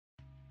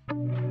Hey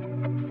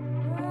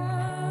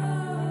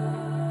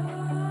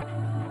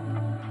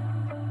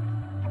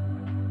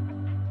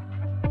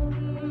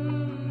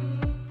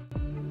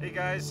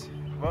guys,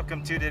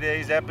 welcome to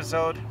today's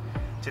episode.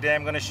 Today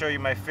I'm going to show you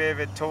my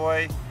favorite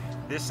toy.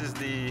 This is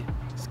the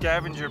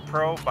Scavenger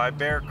Pro by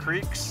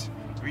Bearcreeks.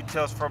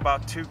 Retails for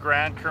about $2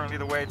 currently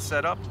the way it's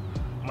set up.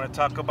 I'm going to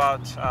talk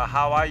about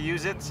how I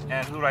use it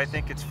and who I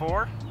think it's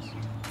for.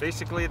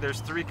 Basically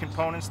there's 3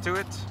 components to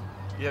it.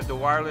 You have the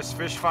wireless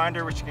fish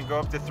finder, which can go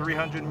up to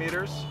 300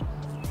 meters.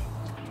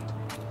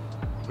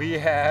 We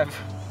got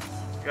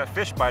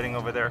fish biting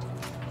over there.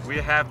 We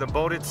have the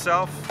boat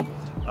itself.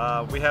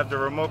 We have the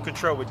remote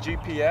control with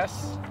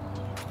GPS.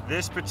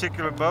 This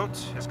particular boat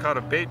is called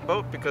a bait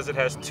boat because it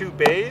has 2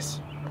 bays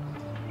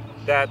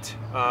that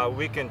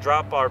we can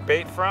drop our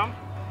bait from.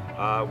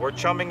 Where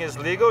chumming is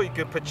legal, you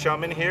can put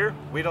chum in here.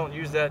 We don't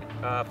use that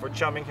for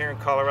chumming here in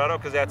Colorado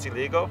because that's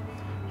illegal.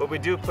 But we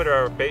do put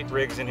our bait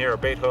rigs in here, our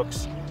bait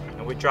hooks,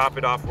 and we drop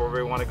it off where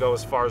we want to go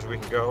as far as we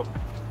can go.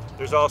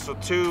 There's also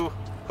 2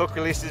 hook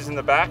releases in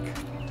the back.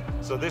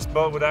 So this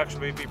boat would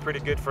actually be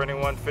pretty good for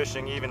anyone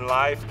fishing even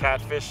live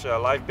catfish,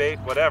 live bait,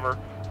 whatever.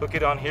 Hook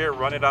it on here,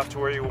 run it out to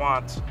where you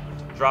want,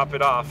 drop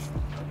it off.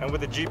 And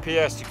with the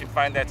GPS, you can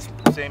find that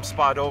same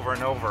spot over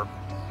and over.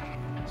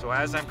 So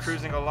as I'm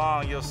cruising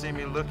along, you'll see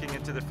me looking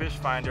into the fish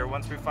finder.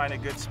 Once we find a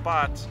good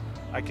spot,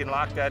 I can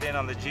lock that in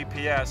on the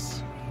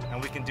GPS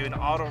and we can do an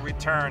auto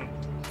return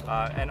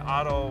and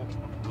auto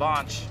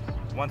launch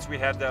once we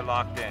have that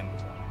locked in.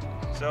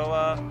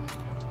 So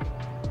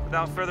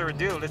without further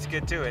ado, let's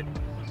get to it.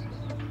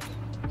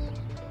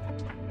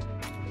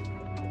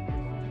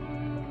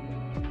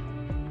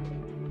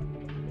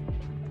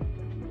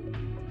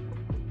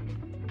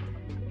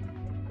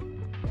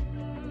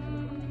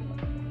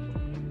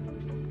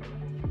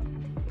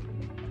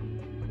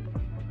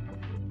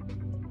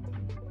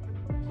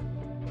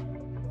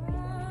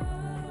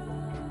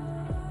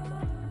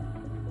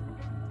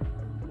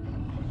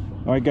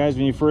 Alright guys,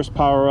 when you first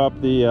power up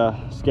the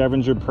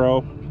Scavenger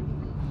Pro,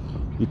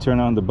 you turn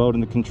on the boat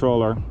and the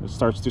controller. It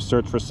starts to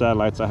search for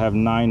satellites. I have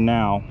 9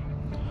 now.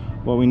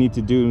 What we need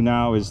to do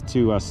now is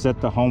to set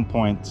the home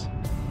point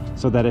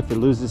so that if it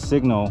loses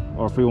signal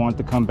or if we want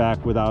to come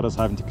back without us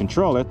having to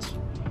control it,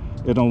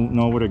 it'll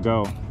know where to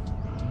go.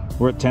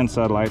 We're at 10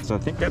 satellites. I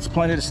think that's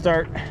plenty to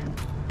start.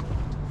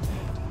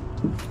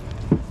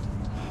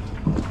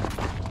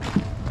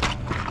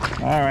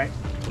 Alright.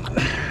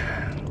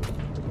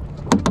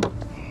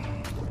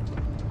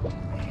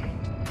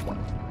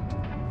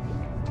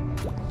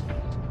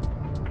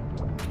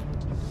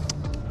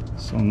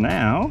 So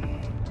now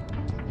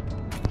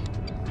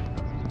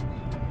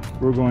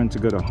we're going to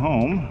go to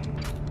home,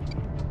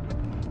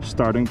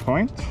 starting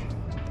point,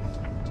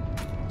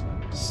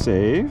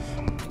 save,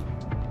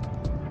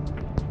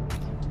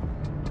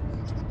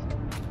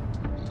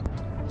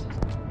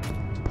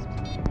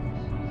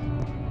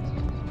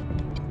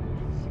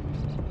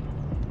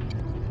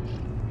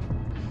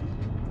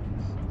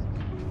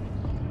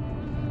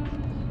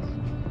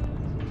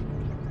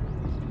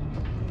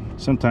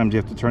 sometimes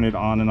you have to turn it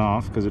on and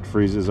off because it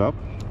freezes up.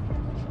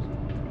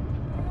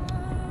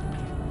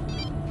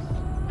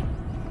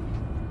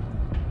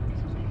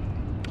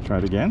 Try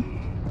it again.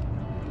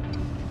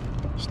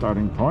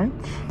 Starting point.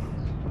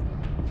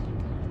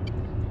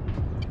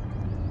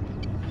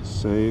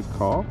 Save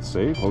call.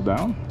 Save. Hold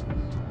down.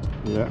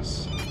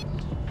 Yes.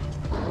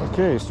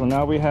 Okay, so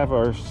now we have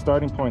our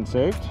starting point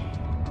saved.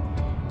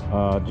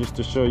 Just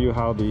to show you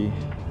how the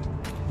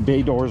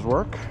bay doors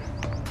work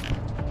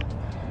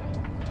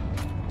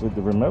with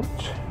the remote,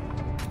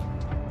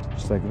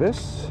 just like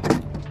this,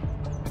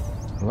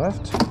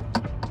 left,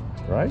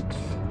 right,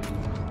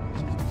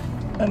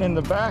 and in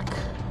the back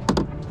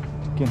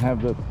you can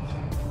have the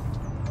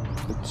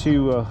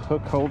 2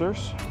 hook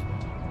holders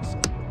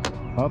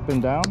up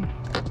and down.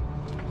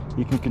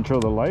 You can control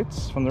the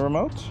lights from the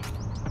remote,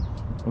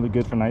 really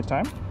good for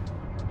nighttime.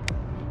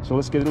 So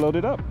let's get it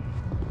loaded up.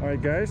 All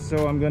right guys,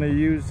 so I'm going to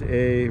use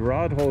a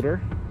rod holder.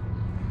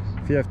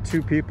 If you have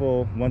 2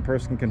 people, 1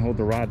 person can hold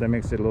the rod. That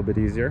makes it a little bit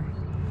easier,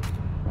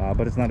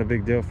 but it's not a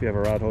big deal if you have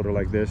a rod holder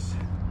like this.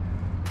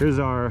 Here's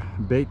our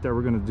bait that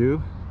we're going to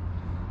do.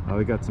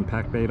 We got some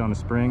pack bait on a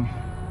spring.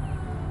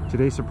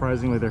 Today,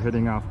 surprisingly, they're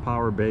hitting off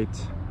power bait,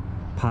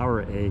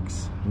 power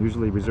eggs,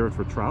 usually reserved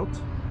for trout.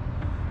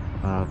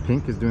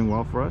 Pink is doing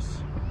well for us.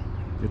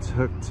 It's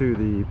hooked to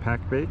the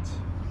pack bait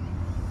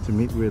to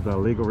meet with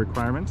legal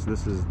requirements.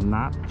 This is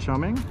not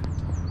chumming.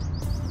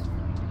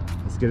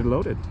 Let's get it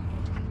loaded.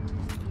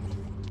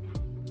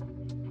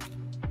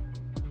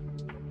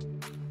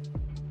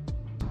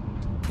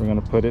 We're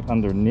going to put it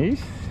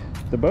underneath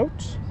the boat,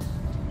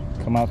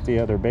 come out the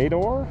other bay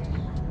door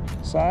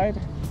side,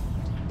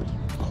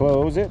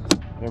 close it.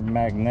 They're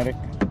magnetic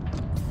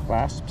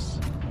clasps.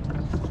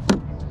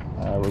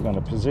 We're going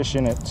to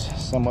position it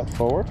somewhat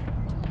forward.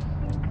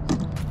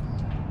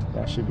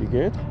 That should be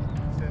good.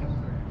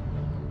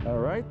 All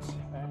right.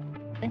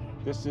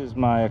 This is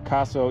my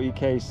Akaso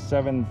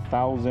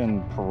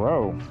EK7000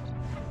 Pro,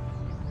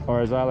 or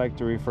as I like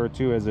to refer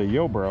to as a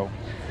Yo Bro,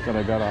 that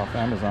I got off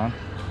Amazon.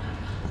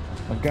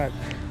 I've got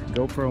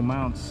GoPro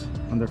mounts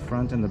on the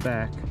front and the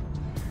back.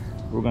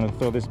 We're gonna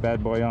throw this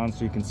bad boy on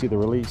so you can see the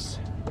release.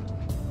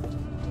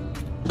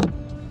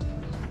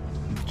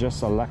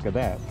 Just a lack of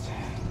that.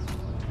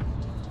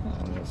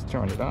 And let's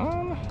turn it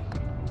on.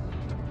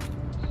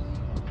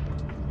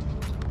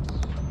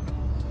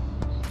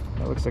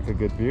 That looks like a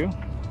good view.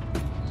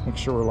 Make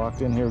sure we're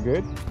locked in here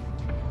good.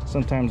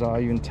 Sometimes I'll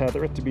even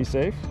tether it to be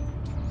safe,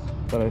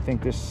 but I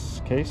think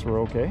this case we're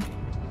okay.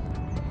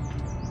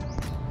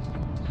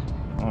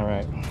 All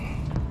right.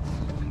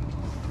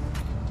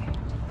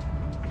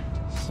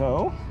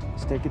 So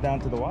let's take it down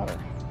to the water.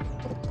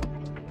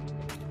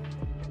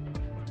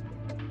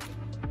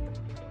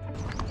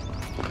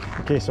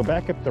 Okay, so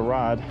back up the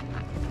rod.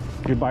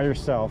 If you're by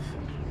yourself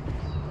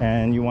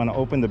and you want to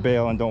open the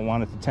bail and don't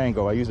want it to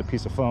tangle, I use a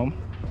piece of foam.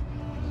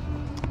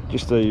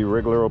 Just a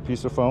regular old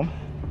piece of foam.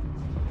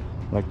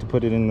 I like to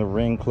put it in the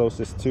ring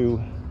closest to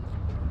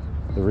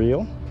the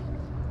reel.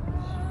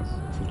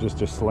 So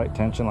just a slight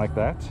tension like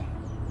that.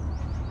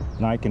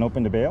 Now I can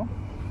open the bail.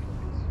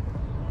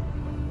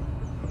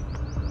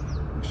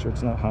 Make sure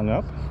it's not hung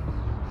up.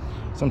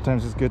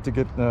 Sometimes it's good to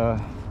get the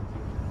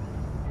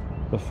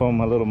foam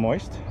a little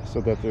moist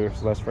so that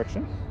there's less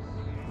friction.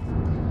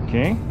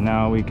 Okay,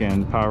 now we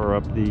can power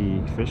up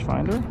the fish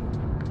finder.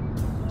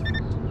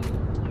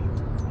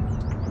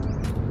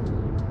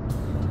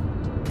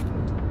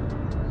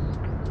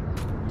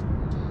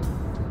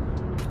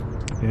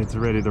 It's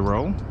ready to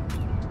roll.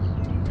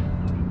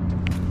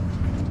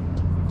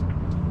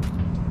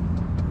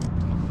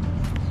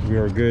 We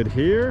are good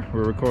here.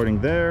 We're recording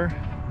there.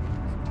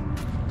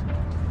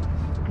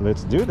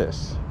 Let's do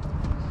this.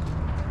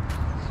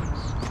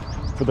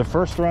 For the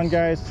first run,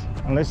 guys,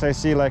 unless I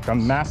see like a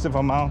massive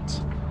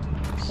amount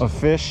of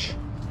fish,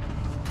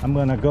 I'm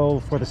gonna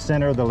go for the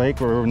center of the lake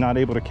where we're not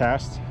able to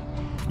cast.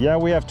 Yeah,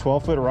 we have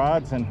 12-foot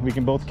rods and we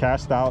can both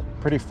cast out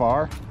pretty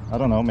far. I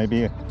don't know,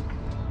 maybe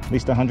at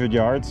least 100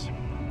 yards.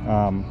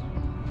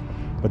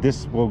 But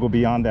this will go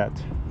beyond that.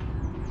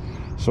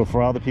 So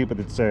for all the people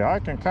that say, I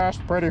can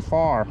cast pretty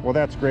far, well,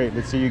 that's great.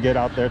 Let's see you get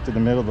out there to the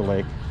middle of the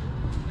lake.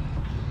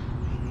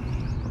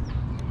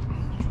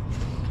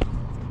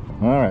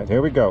 All right,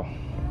 here we go.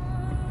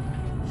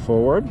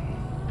 Forward.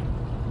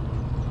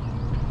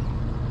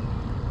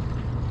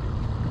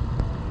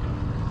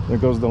 There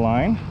goes the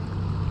line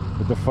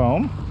with the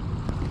foam.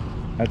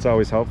 That's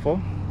always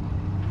helpful.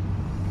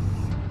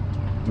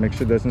 Make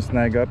sure it doesn't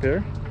snag up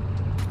here.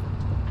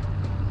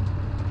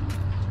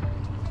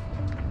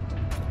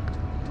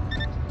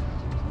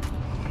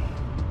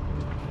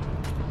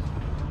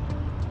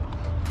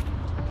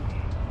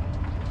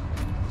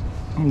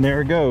 And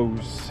there it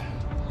goes.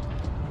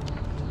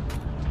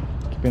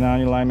 Keep an eye on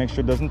your line, make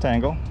sure it doesn't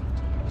tangle.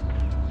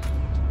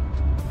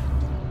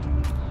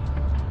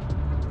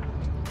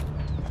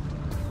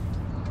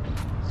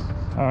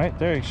 All right,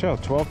 there you go,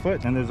 12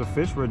 foot, and there's a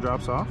fish where it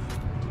drops off.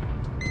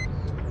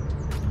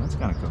 That's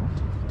kind of cool.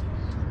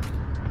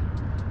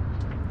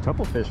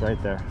 Couple fish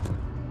right there.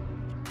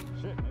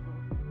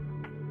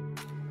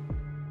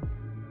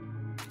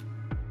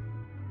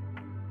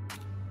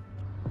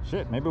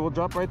 Shit, maybe we'll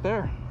drop right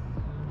there.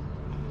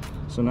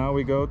 So now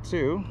we go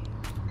to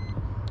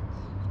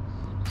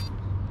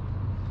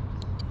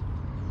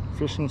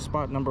fishing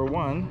spot number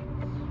 1.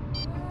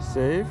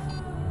 Save.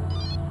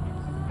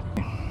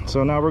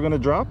 So now we're gonna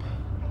drop.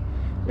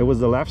 It was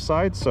the left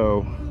side,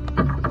 so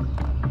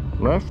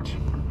left.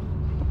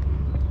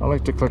 I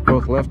like to click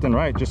both left and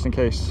right just in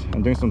case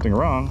I'm doing something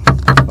wrong.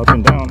 Up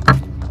and down.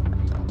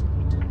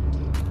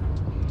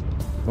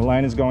 The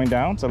line is going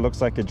down, so it looks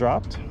like it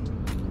dropped.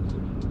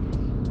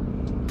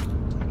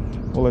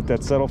 We'll let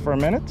that settle for a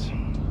minute.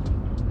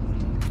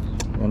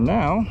 And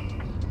now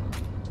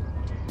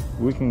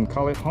we can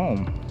call it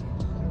home.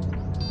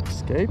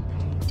 Escape,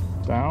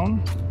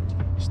 down,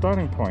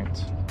 starting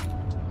point.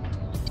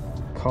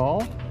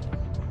 Call,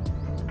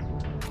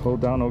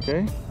 hold down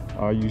OK.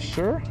 Are you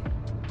sure?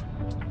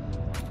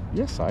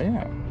 Yes, I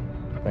am.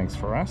 Thanks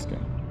for asking.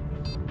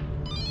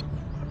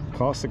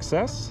 Call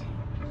success.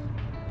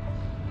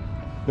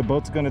 The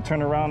boat's going to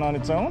turn around on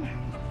its own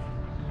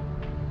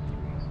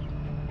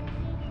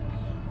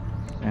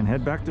and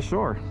head back to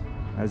shore.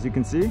 As you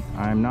can see,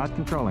 I am not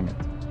controlling it.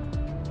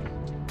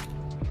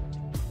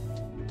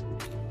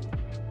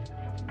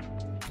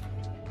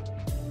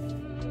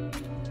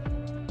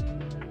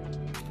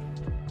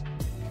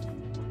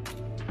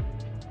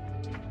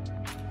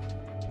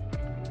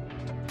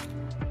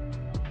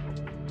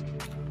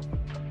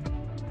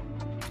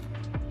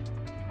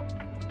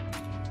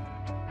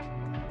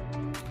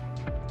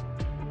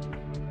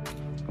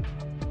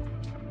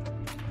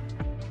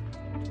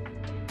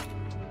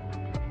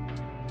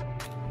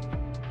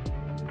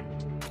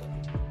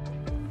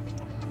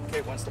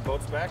 Okay, once the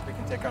boat's back, we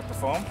can take out the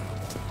foam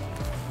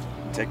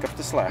and take up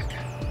the slack.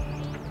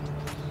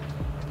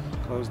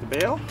 Close the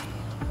bail.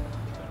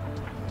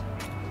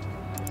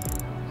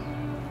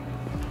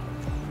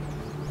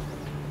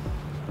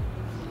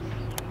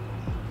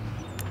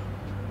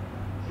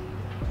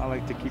 I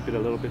like to keep it a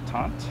little bit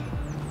taut.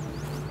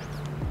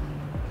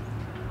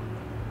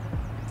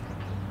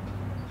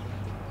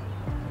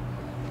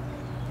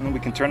 And then we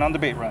can turn on the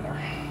bait runner.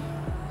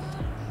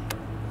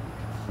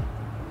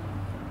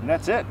 And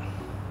that's it.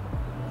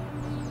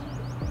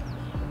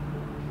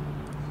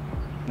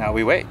 Now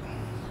we wait.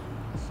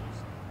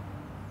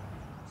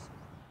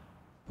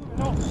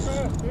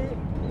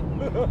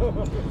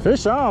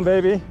 Fish on,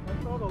 baby.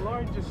 I saw the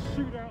line just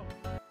shoot out.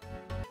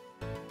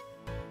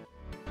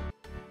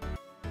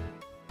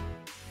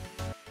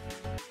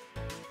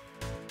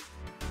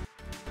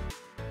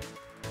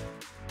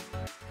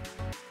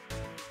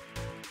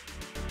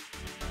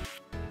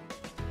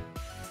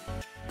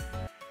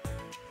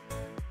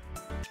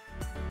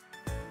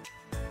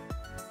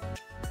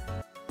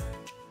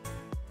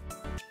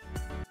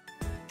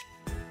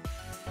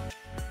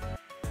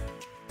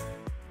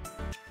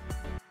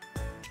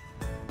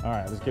 All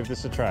right, let's give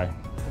this a try.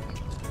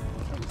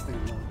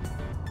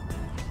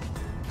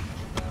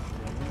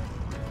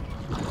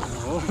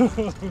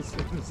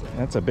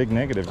 That's a big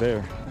negative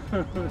there.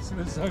 As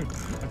soon as I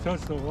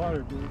touched the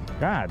water, dude.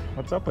 God,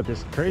 what's up with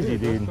this crazy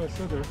dude? That's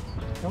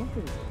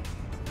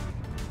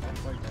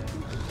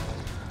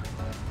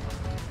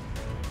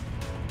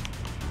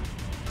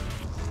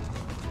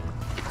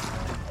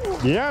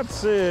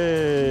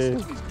it.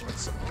 He's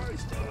got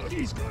size, dude.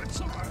 He's got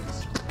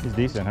size. He's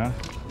decent, huh?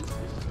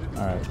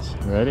 All right,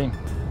 you ready?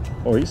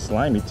 Oh, he's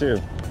slimy too.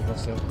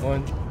 What's that?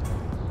 1, 2,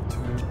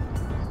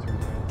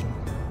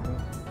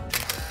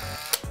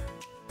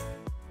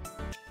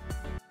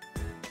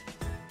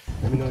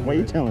 3. Why are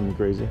you telling me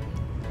crazy?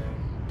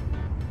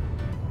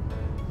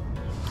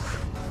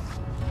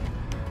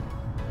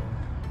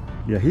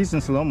 Yeah, he's in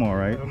slow-mo,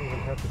 right? I don't even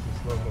have to do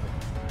slow-mo.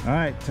 All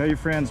right, tell your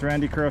friends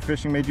Randy Curl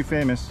Fishing made you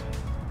famous.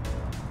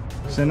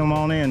 Send them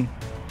all in.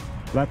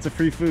 Lots of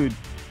free food.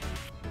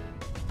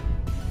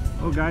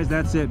 Oh guys,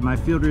 that's it. My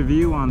field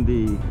review on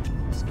the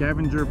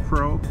Scavenger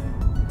Pro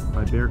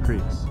by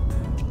Bearcreeks.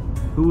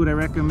 Who would I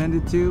recommend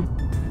it to?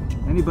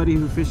 Anybody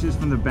who fishes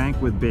from the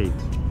bank with bait.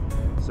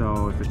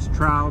 So if it's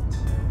trout,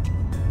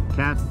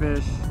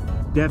 catfish,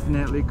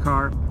 definitely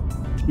carp,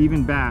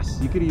 even bass.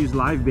 You could use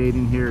live bait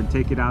in here and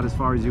take it out as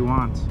far as you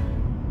want.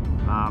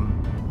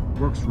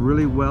 Works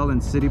really well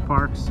in city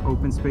parks,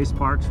 open space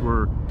parks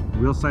where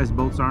real size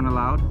boats aren't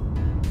allowed.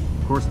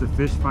 Of course, the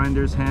fish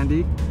finder's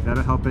handy.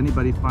 That'll help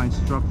anybody find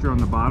structure on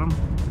the bottom,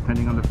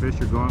 depending on the fish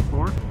you're going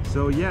for.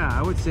 So yeah,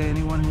 I would say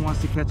anyone who wants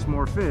to catch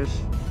more fish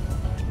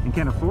and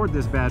can't afford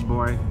this bad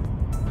boy,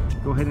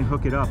 go ahead and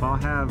hook it up. I'll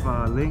have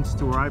links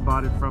to where I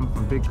bought it from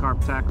Big Carp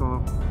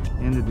Tackle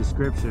in the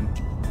description.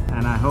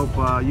 And I hope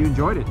you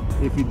enjoyed it.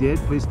 If you did,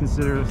 please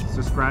consider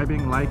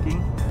subscribing,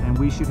 liking, and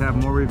we should have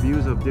more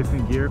reviews of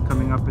different gear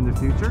coming up in the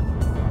future.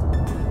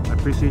 I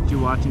appreciate you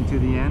watching to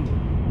the end,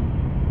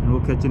 and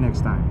we'll catch you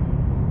next time.